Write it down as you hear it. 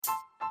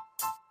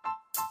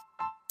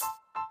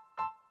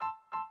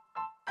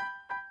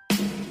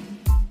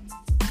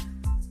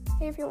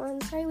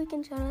everyone. Sorry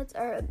weekend shoutouts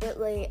are a bit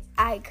late.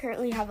 I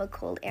currently have a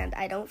cold and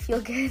I don't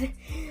feel good,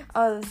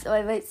 so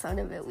I might sound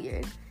a bit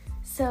weird.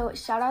 So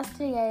shoutouts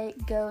today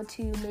go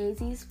to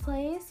Maisie's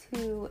Place,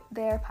 who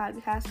their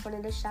podcast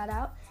wanted a shout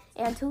out,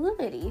 and to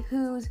Lumity,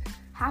 whose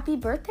happy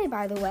birthday,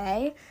 by the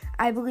way.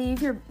 I believe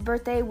your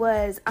birthday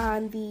was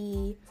on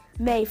the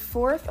May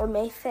 4th or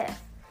May 5th.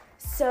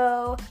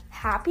 So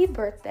happy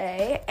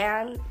birthday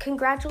and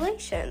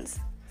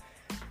congratulations.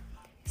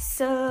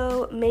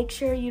 So make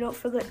sure you don't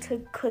forget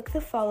to click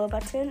the follow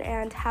button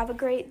and have a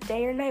great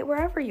day or night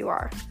wherever you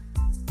are.